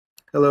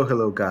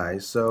Hello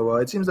guys. So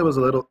it seems there was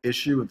a little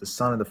issue with the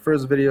sound in the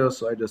first video,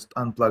 so I just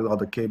unplugged all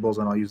the cables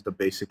and I'll use the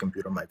basic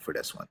computer mic for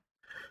this one.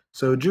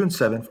 So June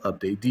 7th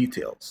update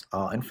details.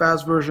 In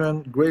fast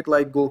version, Great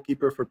Light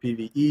Goalkeeper for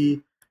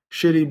PvE,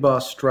 Shitty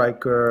Boss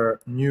Striker,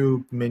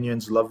 new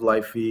minions Love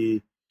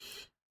Lifey,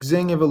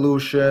 Xing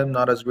Evolution,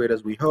 not as great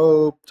as we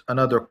hoped,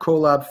 another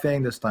collab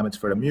thing, this time it's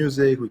for the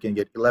music, we can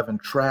get 11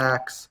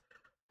 tracks,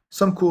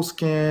 some cool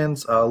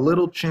skins,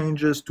 little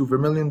changes to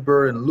Vermilion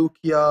Bird and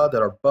Lucia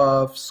that are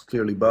buffs,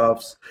 clearly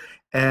buffs,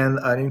 and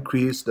an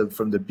increase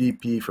from the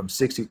BP from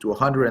 60 to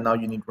 100, and now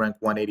you need rank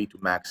 180 to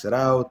max it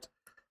out.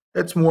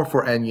 It's more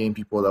for endgame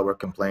people that were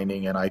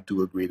complaining, and I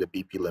do agree the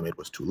BP limit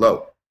was too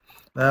low.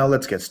 Now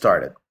let's get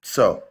started.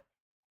 So,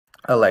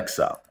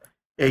 Alexa,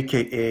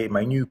 aka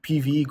my new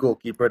PvE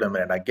goalkeeper, the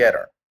minute I get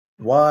her.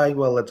 Why?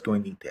 Well, let's go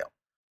in detail.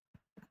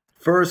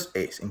 First,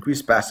 Ace,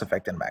 increase pass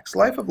effect and max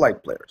life of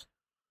light players.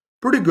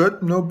 Pretty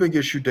good, no big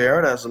issue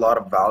there. It has a lot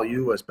of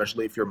value,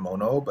 especially if you're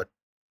mono, but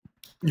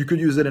you could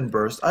use it in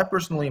burst. I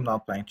personally am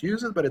not planning to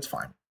use it, but it's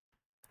fine.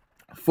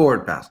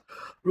 Forward pass.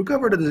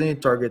 Recover the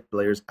designated target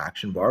player's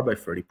action bar by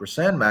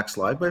 30%, max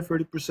life by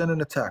 30%,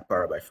 and attack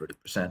power by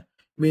 30%.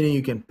 Meaning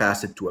you can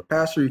pass it to a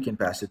passer, you can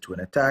pass it to an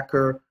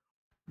attacker.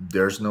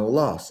 There's no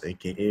loss,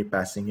 aka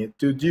passing it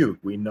to Duke.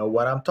 We know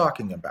what I'm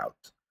talking about.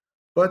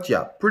 But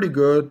yeah, pretty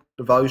good.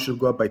 The value should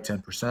go up by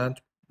 10%.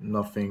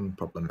 Nothing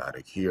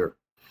problematic here.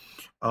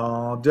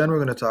 Then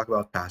we're going to talk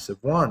about passive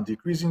 1.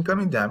 Decrease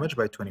incoming damage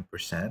by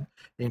 20%.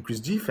 Increase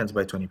defense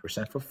by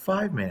 20% for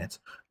 5 minutes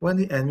when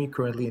the enemy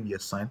currently in the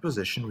assigned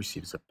position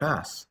receives a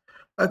pass.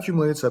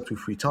 Accumulates up to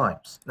 3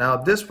 times. Now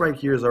this right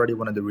here is already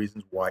one of the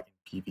reasons why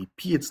in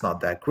PvP it's not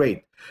that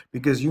great.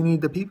 Because you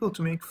need the people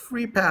to make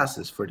free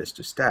passes for this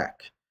to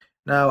stack.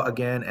 Now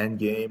again, end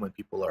game, when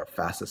people are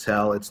fast as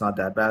hell, it's not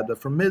that bad.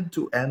 But from mid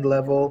to end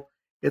level,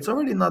 it's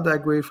already not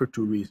that great for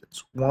 2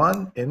 reasons.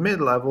 One, in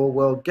mid level,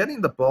 well,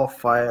 getting the ball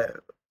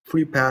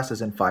free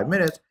passes in 5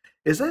 minutes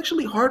is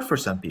actually hard for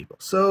some people.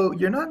 So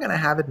you're not going to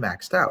have it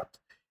maxed out.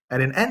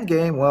 And in end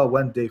game, well,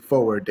 when they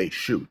forward, they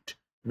shoot.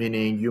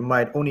 Meaning you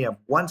might only have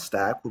 1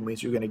 stack, which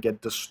means you're going to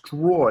get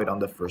destroyed on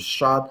the first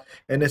shot.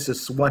 And this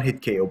is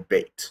 1-hit KO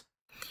bait.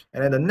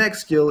 And then the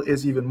next skill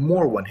is even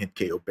more 1-hit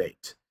KO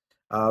bait.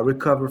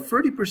 Recover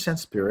 30%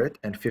 spirit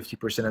and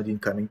 50% of the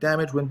incoming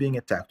damage when being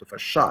attacked with a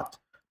shot.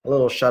 A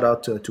little shout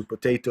out to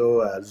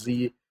Potato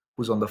Z,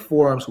 who's on the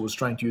forums, who was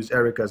trying to use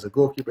Erica as a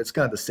goalkeeper. It's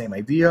kind of the same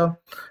idea.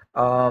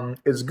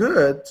 It's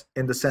good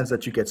in the sense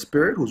that you get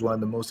Spirit, who's one of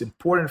the most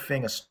important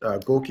things a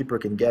goalkeeper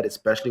can get,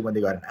 especially when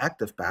they got an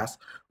active pass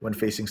when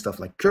facing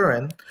stuff like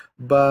Curran.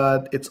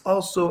 But it's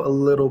also a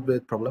little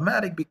bit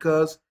problematic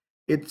because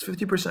it's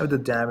 50% of the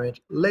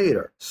damage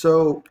later.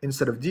 So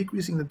instead of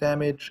decreasing the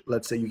damage,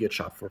 let's say you get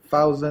shot for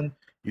 1,000,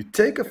 you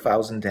take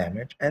 1,000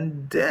 damage,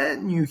 and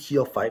then you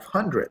heal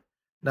 500.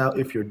 Now,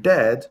 if you're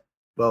dead,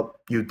 well,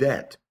 you're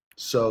dead.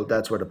 So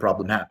that's where the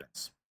problem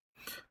happens.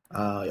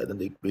 Then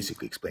they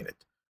basically explain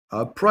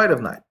it. Pride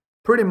of Night.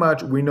 Pretty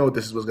much, we know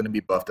this was going to be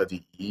buffed at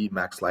the E,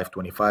 max life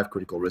 25,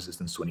 critical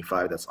resistance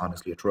 25. That's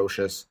honestly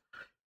atrocious.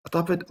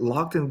 Atop it,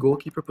 locked in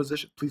goalkeeper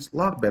position. Please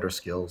lock better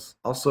skills.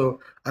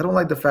 Also, I don't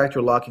like the fact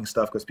you're locking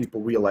stuff because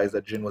people realize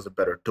that Jhin was a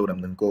better totem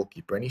than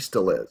goalkeeper, and he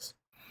still is.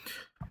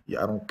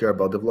 Yeah, I don't care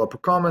about developer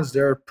comments.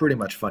 They're pretty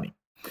much funny.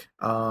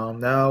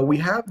 Now we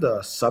have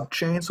the sub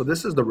chain. So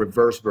this is the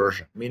reverse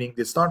version, meaning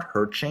it's not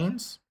her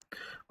chains.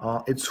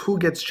 It's who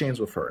gets chains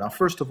with her. Now,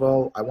 first of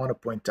all, I want to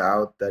point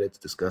out that it's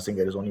discussing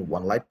that there's only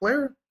 1 light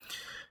player.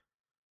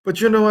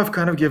 But you know, I've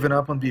kind of given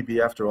up on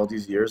BB after all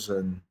these years,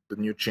 and the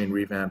new chain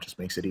revamp just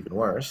makes it even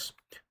worse.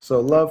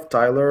 So Love,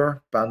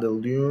 Tyler,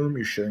 Pandalume,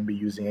 you shouldn't be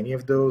using any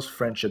of those.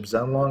 Friendship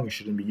Zenlong, you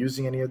shouldn't be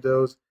using any of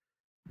those.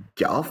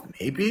 Galf,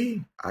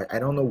 maybe? I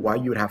don't know why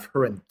you would have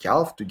her and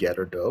Galf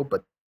together though,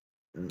 but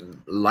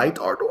Light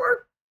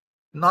Ardor?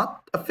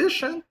 Not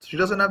efficient. She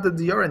doesn't have the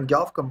DR, and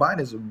Galf combined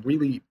is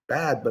really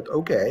bad, but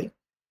okay.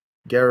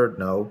 Garrett,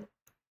 no.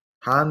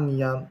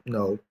 Hanyan,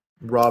 no.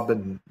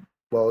 Robin,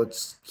 well,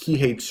 he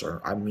hates her.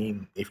 I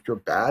mean, if you're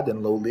bad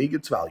in low league,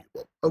 it's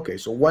valuable. Okay,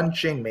 so 1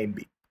 chain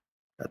maybe.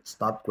 That's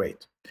not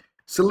great.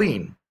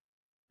 Celine.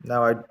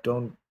 Now, I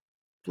don't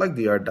like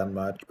DR that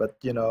much, but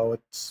you know,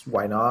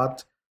 why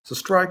not? So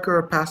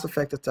Striker, pass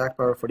effect, attack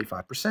power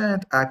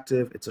 45%,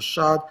 active, it's a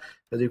shot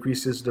that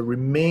decreases the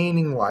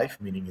remaining life,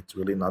 meaning it's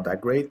really not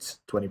that great,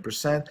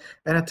 20%,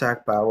 and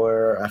attack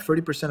power,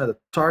 30% of the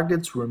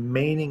target's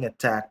remaining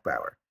attack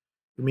power.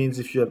 It means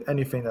if you have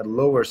anything that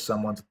lowers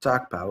someone's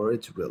attack power,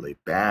 it's really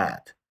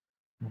bad.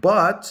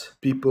 But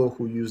people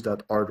who use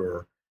that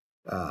Ardor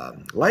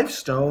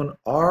Lifestone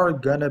are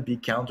gonna be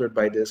countered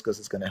by this because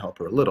it's gonna help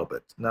her a little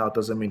bit. Now, it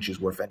doesn't mean she's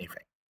worth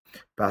anything.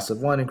 Passive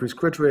 1, increase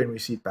crit rate and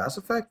receive pass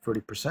effect,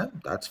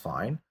 30%, that's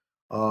fine.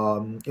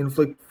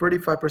 Inflict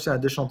 35%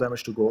 additional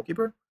damage to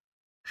goalkeeper.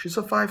 She's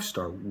a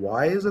 5-star.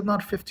 Why is it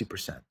not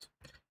 50%?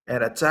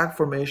 And attack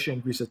formation,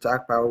 increase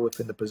attack power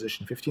within the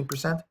position,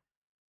 15%.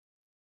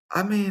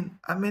 I mean,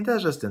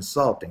 that's just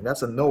insulting.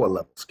 That's a Noah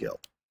level skill.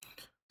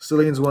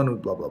 Celine's one,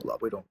 blah, blah, blah.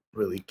 We don't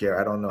really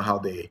care. I don't know how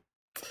they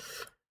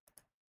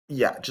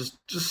Yeah, just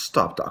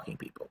stop talking,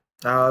 people.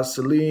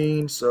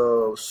 Celine,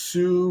 so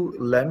Sue,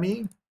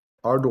 Lemmy,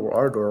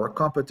 Ardor,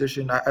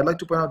 competition. I'd like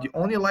to point out the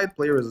only light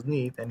player is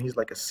Neat, and he's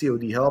like a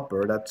COD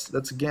helper.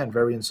 That's again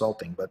very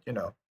insulting, but you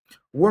know,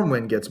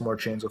 Wormwind gets more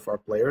chains of our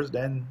players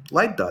than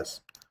Light does.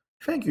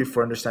 Thank you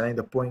for understanding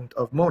the point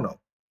of Mono.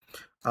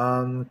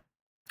 Um,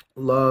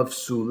 Love,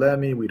 Sue,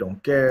 Lemmy, we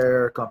don't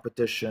care.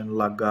 Competition,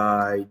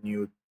 Lagai,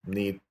 Newt,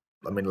 Neat.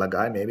 I mean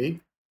Lagai maybe.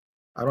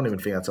 I don't even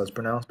think that's how it's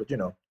pronounced, but you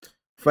know.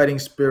 Fighting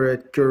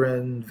Spirit,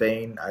 Curran,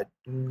 Vayne,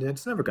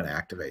 it's never going to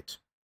activate.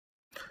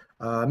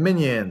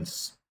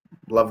 Minions.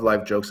 Love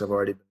life jokes have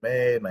already been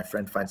made. My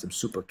friend finds them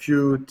super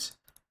cute.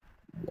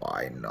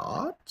 Why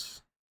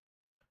not?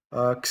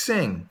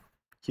 Xing.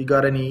 He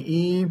got an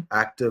EE,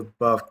 active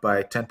buffed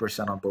by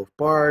 10% on both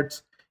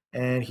parts.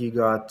 And he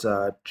got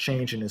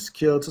change in his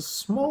skill. It's a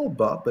small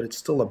buff, but it's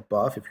still a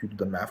buff if you do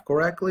the math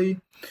correctly.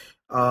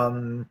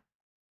 Um,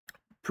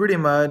 Pretty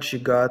much he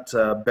got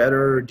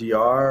better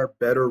DR,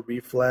 better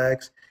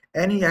reflex,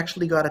 and he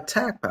actually got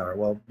attack power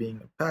while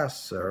being a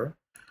passer,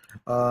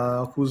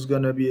 who's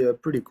gonna be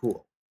pretty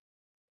cool.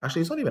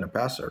 Actually, he's not even a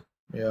passer.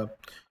 Yeah.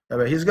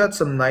 But he's got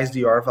some nice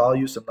DR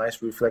value, some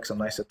nice reflex, some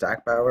nice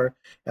attack power,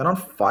 and on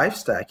 5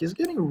 stack, he's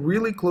getting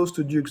really close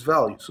to Duke's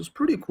value, so it's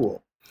pretty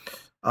cool.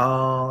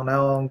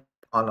 Now,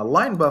 on a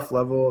line buff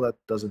level, that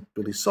doesn't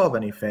really solve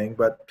anything,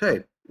 but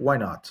hey, why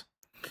not?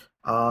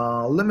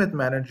 Limit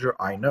Manager,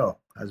 I know,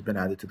 has been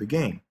added to the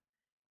game.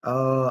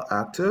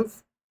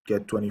 Active,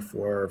 get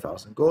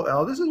 24,000 gold.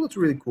 Now, this is what's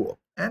really cool.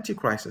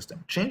 Anti-Cry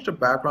system. Change the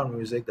background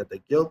music that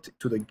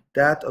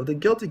that of the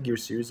Guilty Gear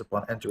series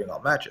upon entering all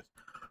matches.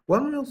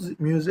 One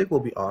music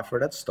will be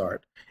offered at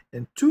start,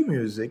 and 2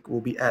 music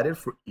will be added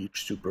for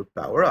each super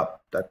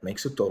power-up. That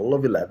makes a total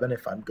of 11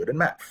 if I'm good in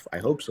math. I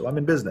hope so. I'm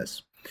in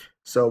business.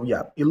 So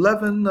yeah,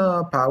 11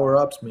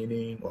 power-ups,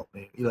 meaning, well,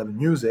 11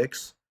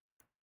 musics.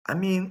 I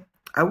mean,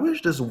 I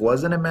wish this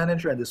wasn't a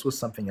manager and this was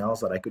something else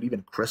that I could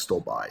even crystal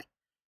buy.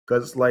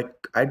 Because, like,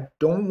 I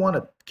don't want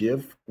to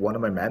give one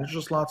of my manager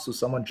slots to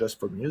someone just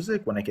for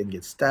music when I can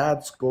get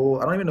stats,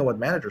 gold. I don't even know what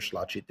manager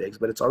slot she takes,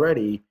 but it's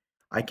already,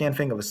 I can't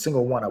think of a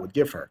single one I would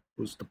give her.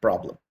 Who's the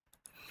problem?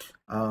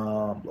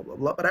 Blah, blah,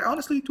 blah. But I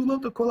honestly do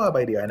love the collab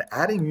idea, and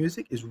adding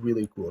music is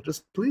really cool.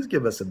 Just please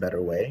give us a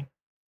better way.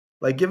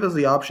 Like, give us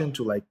the option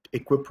to, like,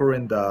 equip her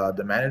in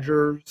the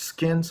manager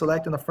skin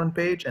select on the front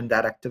page, and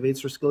that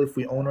activates her skill if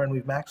we own her and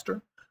we've maxed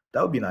her.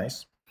 That would be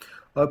nice.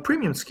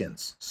 Premium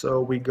skins.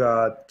 So we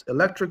got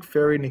Electric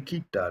Fairy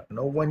Nikita.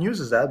 No one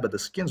uses that, but the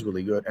skin's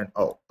really good. And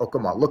oh,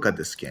 come on, look at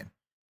this skin.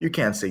 You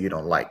can't say you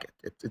don't like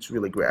it. It's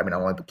really great. I mean, I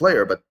don't like the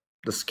player, but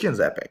the skin's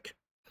epic.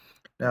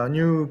 Now,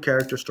 new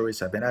character stories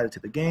have been added to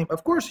the game.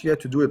 Of course, you have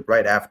to do it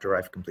right after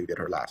I've completed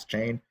her last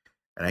chain,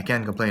 and I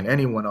can't complain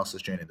anyone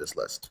else's chain in this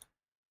list.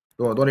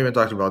 Don't even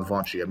talk about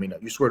Vonchi. I mean,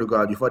 you swear to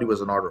God, you thought he was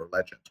an Ardor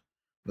legend,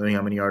 knowing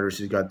how many Ardors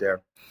he's got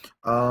there.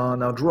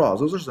 Now, draws.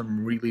 Those are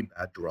some really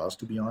bad draws,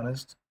 to be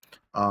honest.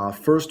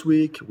 First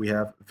week, we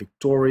have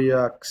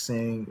Victoria,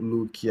 Xing,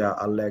 Lucia,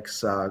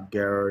 Alexa,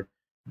 Garrett,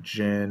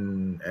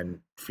 Jin, and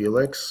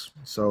Felix.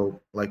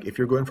 So, like, if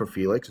you're going for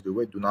Felix,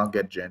 do it. Do not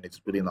get Jin.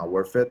 It's really not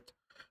worth it.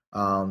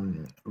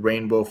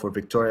 Rainbow for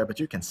Victoria,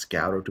 but you can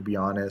scout her, to be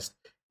honest.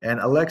 And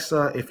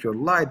Alexa, if you're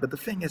light, but the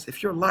thing is,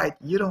 if you're light,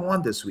 you don't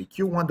want this week.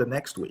 You want the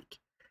next week.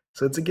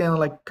 So it's again,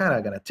 like, kind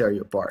of going to tear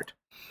you apart.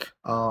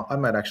 I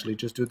might actually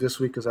just do this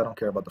week because I don't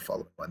care about the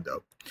following one,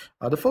 though.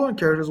 The following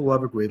characters will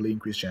have a greatly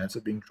increased chance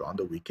of being drawn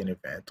the weekend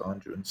event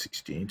on June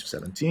 16 to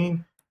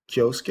 17.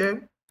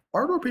 Kyosuke,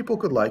 Ardor people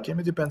could like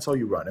him. It depends how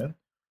you run it.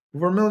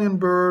 Vermilion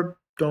Bird,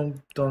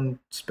 don't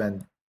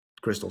spend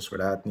crystals for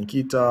that.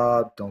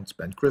 Nikita, don't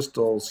spend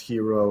crystals.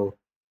 Hero,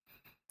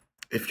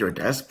 if you're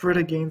desperate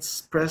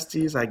against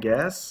Prestige, I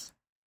guess.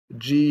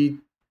 G,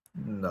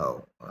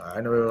 no.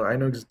 I know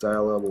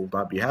Xyla will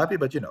not be happy,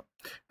 but you know.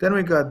 Then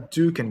we got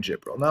Duke and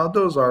Jibril. Now,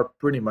 those are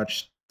pretty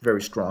much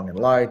very strong and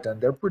light,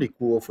 and they're pretty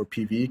cool for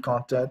PvE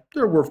content.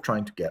 They're worth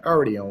trying to get. I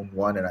already own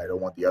one, and I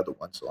don't want the other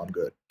one, so I'm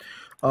good.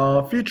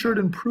 Featured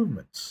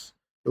improvements.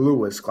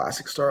 Lewis,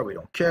 Classic Star, we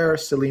don't care.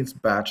 Celine's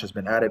batch has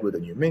been added with a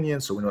new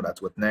minion, so we know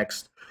that's what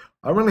next.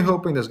 I'm really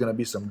hoping there's going to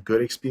be some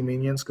good XP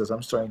minions, because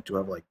I'm starting to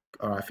have, like,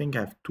 I think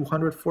I have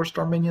 200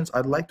 4-star minions.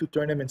 I'd like to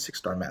turn them in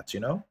 6-star mats, you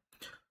know?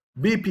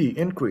 BP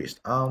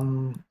increased.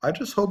 I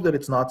just hope that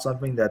it's not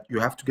something that you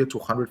have to get to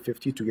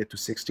 150 to get to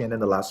 60, and then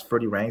the last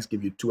 30 ranks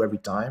give you 2 every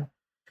time,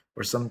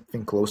 or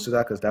something close to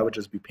that, because that would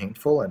just be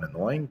painful and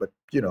annoying. But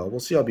you know, we'll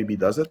see how BB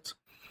does it.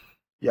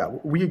 Yeah,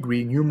 we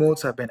agree. New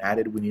modes have been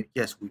added.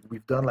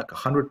 We've done like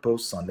 100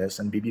 posts on this,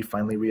 and BB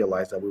finally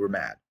realized that we were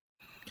mad.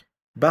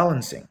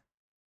 Balancing.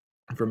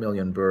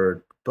 Vermilion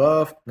Bird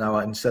buff. Now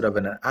instead of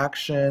an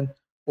action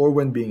or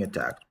when being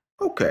attacked.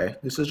 Okay,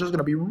 this is just going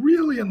to be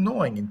really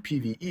annoying in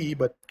PvE,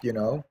 but, you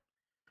know,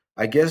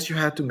 I guess you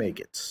had to make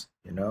it,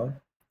 you know.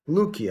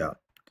 Lucia,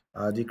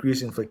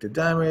 decrease inflicted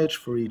damage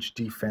for each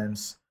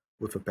defense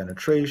with a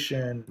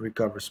penetration,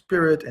 recover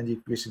spirit, and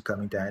decrease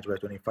incoming damage by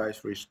 25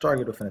 for each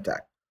target with an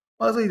attack.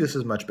 Honestly, this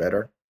is much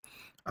better.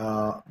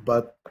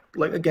 But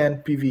like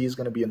again, PV is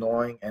going to be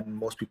annoying, and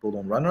most people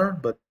don't run her.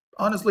 But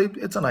honestly,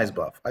 it's a nice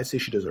buff. I say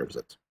she deserves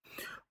it.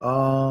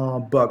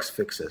 Bugs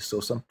fixes. So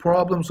some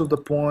problems with the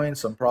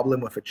points, some problem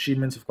with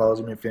achievements of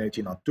Cosmic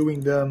Infinity not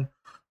doing them,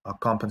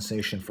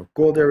 compensation for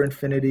Cold Air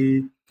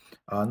Infinity,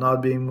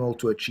 not being able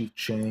to achieve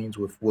chains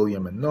with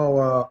William and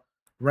Noah,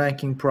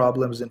 ranking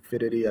problems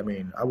Infinity. I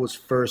mean, I was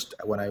first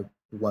when I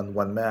won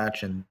one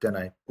match, and then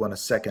I won a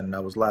second, and I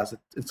was last.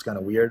 It's kind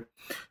of weird.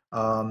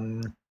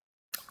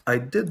 I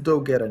did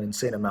though get an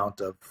insane amount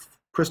of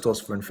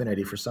crystals for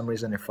Infinity. For some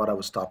reason, I thought I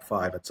was top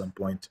 5 at some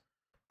point.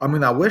 I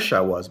mean, I wish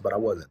I was, but I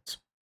wasn't.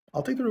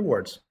 I'll take the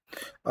rewards.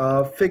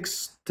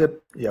 Fixed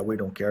tip, yeah, we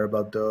don't care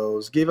about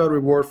those. Gave out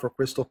reward for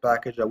crystal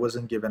package that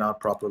wasn't given out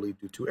properly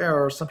due to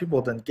errors. Some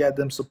people didn't get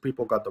them, some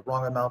people got the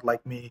wrong amount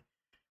like me.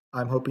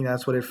 I'm hoping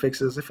that's what it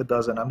fixes. If it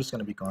doesn't, I'm just going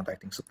to be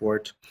contacting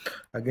support.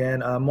 Again,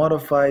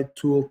 modified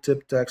tool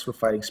tip text for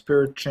fighting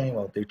Spirit Chain.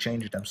 Well, they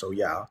changed them, so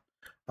yeah.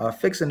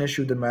 Fix an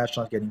issue the match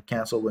not getting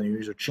cancelled when a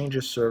user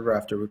changes server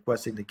after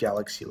requesting the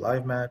Galaxy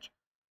Live match.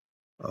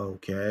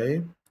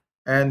 Okay.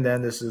 And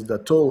then this is the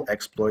toll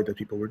exploit that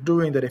people were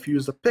doing, that if you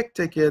use the pick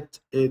ticket,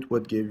 it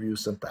would give you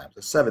sometimes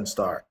a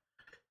 7-star.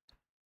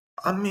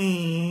 I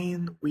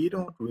mean, we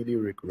don't really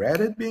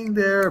regret it being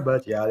there,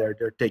 but yeah,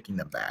 they're taking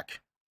them back.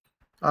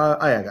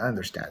 I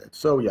understand it.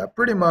 So yeah,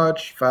 pretty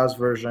much fast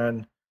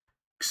version.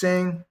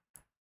 Xing,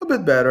 a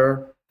bit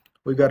better.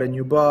 We got a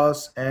new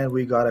boss, and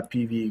we got a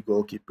PvE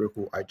goalkeeper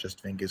who I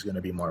just think is going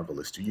to be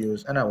marvelous to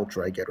use, and I will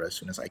try to get her as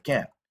soon as I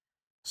can.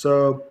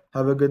 So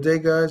have a good day,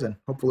 guys, and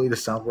hopefully the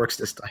sound works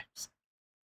this time.